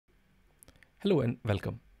Hello and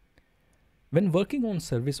welcome. When working on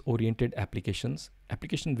service-oriented applications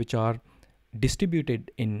which are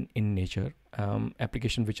distributed in nature,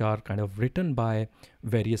 applications which are kind of written by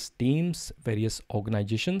various teams, various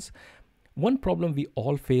organizations, one problem we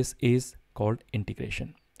all face is called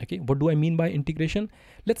integration. Okay, what do I mean by integration?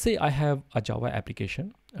 Let's say I have a Java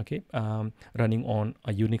application, okay, running on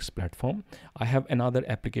a Unix platform. I have another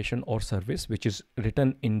application or service which is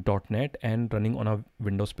written in .NET and running on a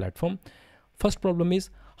Windows platform. First problem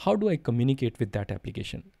is, how do I communicate with that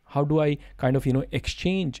application? How do I kind of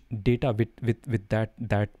exchange data with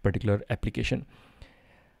that particular application?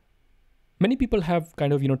 Many people have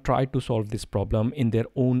kind of tried to solve this problem in their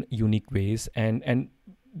own unique ways, and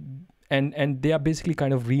they are basically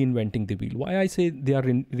kind of reinventing the wheel. Why I say they are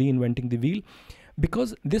reinventing the wheel?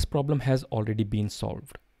 Because this problem has already been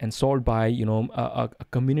solved, and solved by a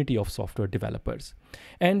community of software developers.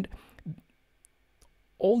 And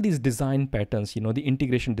all these design patterns, the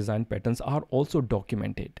integration design patterns are also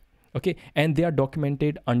documented, okay? And they are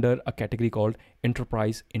documented under a category called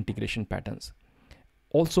enterprise integration patterns.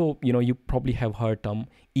 Also, you probably have heard term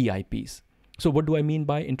EIPs. So what do I mean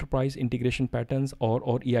by enterprise integration patterns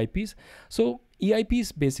or EIPs? So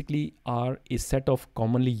EIPs basically are a set of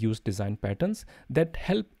commonly used design patterns that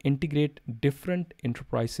help integrate different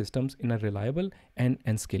enterprise systems in a reliable and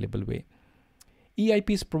scalable way.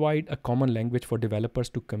 EIPs provide a common language for developers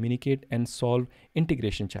to communicate and solve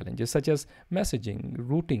integration challenges such as messaging,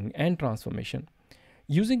 routing, and transformation.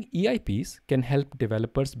 Using EIPs can help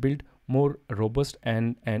developers build more robust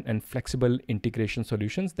and flexible integration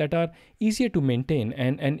solutions that are easier to maintain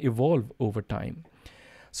and evolve over time.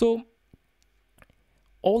 So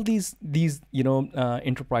all these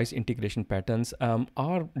enterprise integration patterns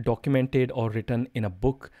are documented or written in a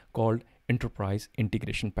book called Enterprise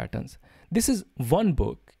Integration Patterns. This is one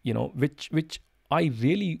book, which I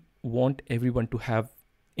really want everyone to have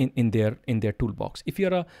in their toolbox. If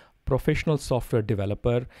you're a professional software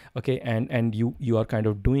developer, okay, and you are kind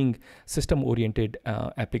of doing system oriented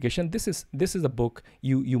application, this is a book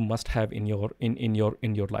you must have in your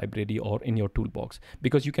library or in your toolbox,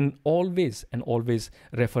 because you can always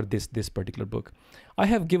refer this particular book. I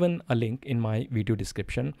have given a link in my video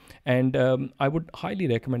description, and I would highly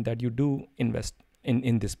recommend that you do invest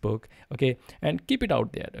in this book, okay, and keep it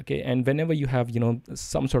out there, okay. And whenever you have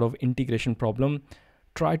some sort of integration problem,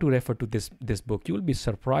 try to refer to this book. You will be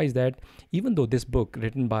surprised that even though this book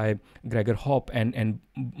written by Gregor Hopp and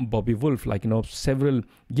Bobby Wolf, several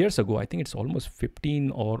years ago, I think it's almost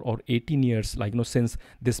 15 or 18 years, since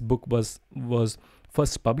this book was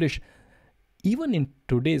first published, even in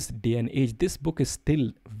today's day and age, this book is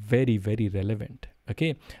still very, very relevant,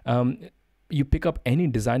 okay. You pick up any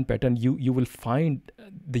design pattern, you will find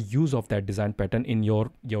the use of that design pattern in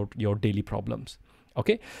your daily problems,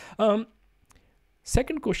 okay.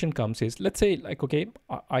 Second question comes is, let's say okay,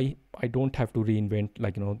 I don't have to reinvent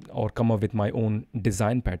or come up with my own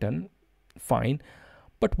design pattern, fine.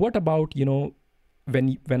 But what about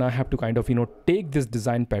when I have to kind of take this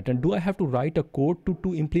design pattern, do I have to write a code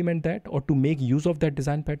to implement that or to make use of that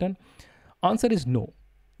design pattern? Answer is no.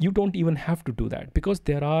 You don't even have to do that, because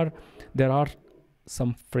there are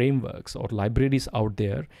some frameworks or libraries out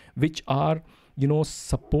there which are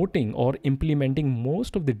supporting or implementing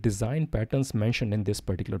most of the design patterns mentioned in this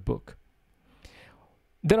particular book.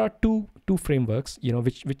 There are two frameworks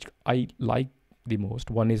which I like the most.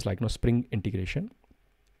 One is Spring integration,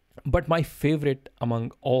 but my favorite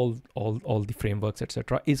among all the frameworks,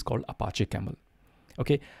 etc., is called Apache Camel.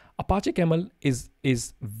 Okay, Apache Camel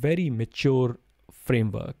is very mature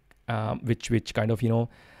framework which kind of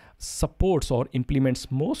supports or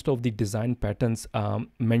implements most of the design patterns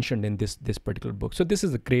mentioned in this particular book. So this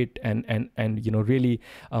is a great and really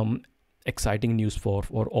exciting news for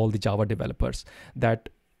all the Java developers, that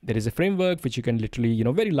there is a framework which you can literally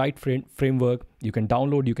very light framework you can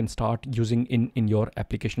download, you can start using in your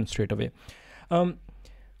application straight away.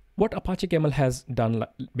 What Apache Camel has done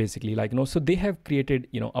basically, so they have created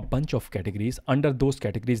a bunch of categories. Under those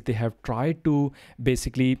categories, they have tried to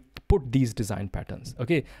basically put these design patterns,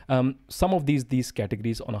 okay. Some of these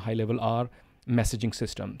categories on a high level are messaging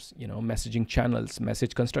systems, messaging channels,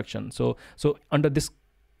 message construction. So under this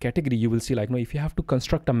category, you will see if you have to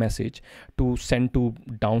construct a message to send to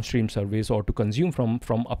downstream service or to consume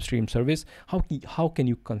from upstream service, how can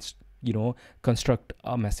you construct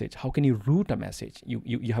a message? How can you route a message?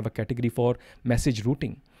 You have a category for message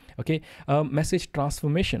routing. Okay. Message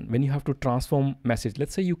transformation, when you have to transform message,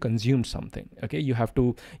 let's say you consumed something, okay, you have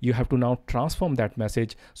to now transform that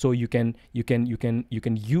message so you can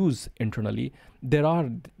use internally. There are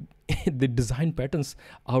the design patterns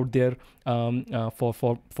out there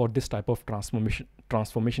for this type of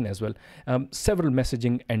transformation as well. Several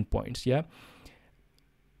messaging endpoints. Yeah.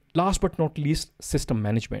 Last but not least, system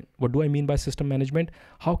management. What do I mean by system management?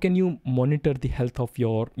 How can you monitor the health of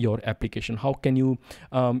your application? How can you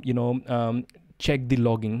check the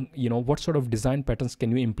logging? What sort of design patterns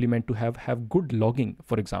can you implement to have good logging,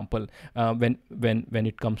 for example, when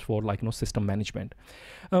it comes for system management?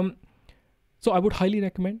 So I would highly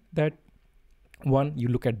recommend that, one, you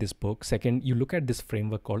look at this book. Second, you look at this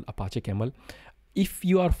framework called Apache Camel. If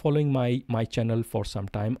you are following my channel for some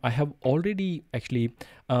time, I have already actually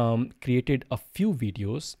created a few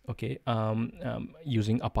videos, okay,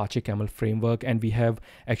 using Apache Camel framework, and we have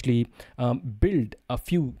actually built a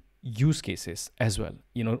few use cases as well.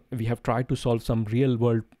 We have tried to solve some real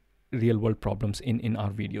world problems in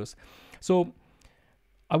our videos. So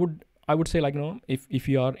I would say, if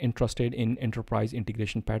you are interested in enterprise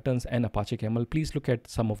integration patterns and Apache Camel, please look at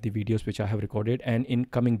some of the videos which I have recorded. And in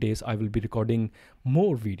coming days, I will be recording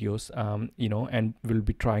more videos, and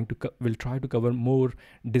we'll try to cover more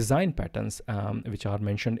design patterns which are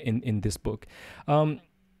mentioned in this book.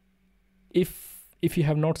 If you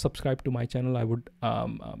have not subscribed to my channel, I would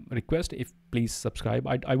request, if please subscribe.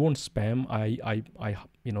 I won't spam. I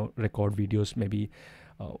record videos maybe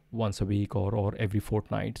once a week or every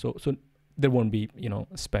fortnight, so there won't be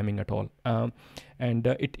spamming at all, and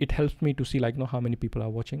it helps me to see how many people are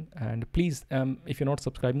watching. And please, if you're not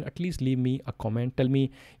subscribing, at least leave me a comment. Tell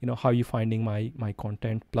me how you finding my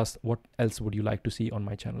content, plus what else would you like to see on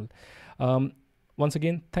my channel. Once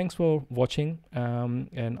again, thanks for watching,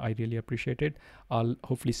 and I really appreciate it. I'll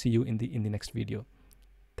hopefully see you in the next video.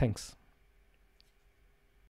 Thanks.